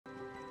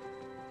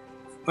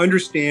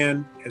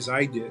understand, as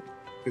I did,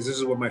 because this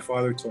is what my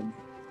father told me,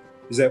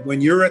 is that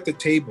when you're at the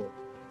table,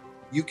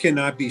 you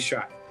cannot be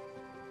shy.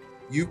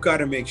 You've got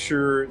to make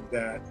sure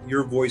that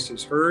your voice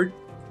is heard,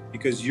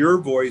 because your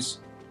voice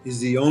is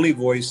the only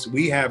voice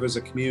we have as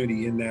a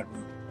community in that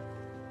room.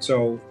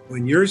 So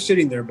when you're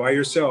sitting there by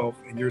yourself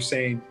and you're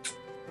saying,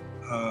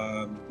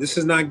 this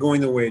is not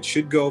going the way it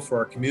should go for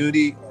our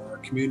community, or our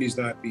community is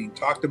not being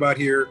talked about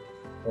here,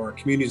 or our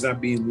community is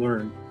not being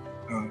learned,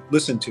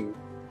 listened to,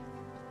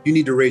 you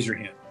need to raise your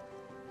hand.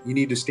 You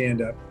need to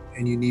stand up,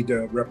 and you need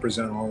to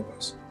represent all of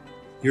us.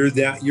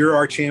 You're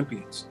our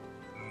champions,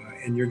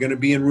 and you're going to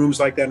be in rooms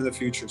like that in the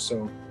future.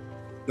 So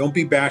don't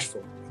be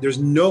bashful.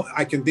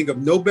 I can think of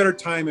no better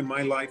time in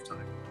my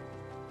lifetime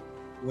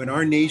when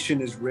our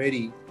nation is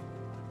ready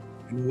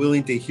and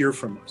willing to hear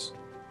from us.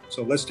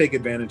 So let's take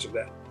advantage of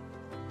that.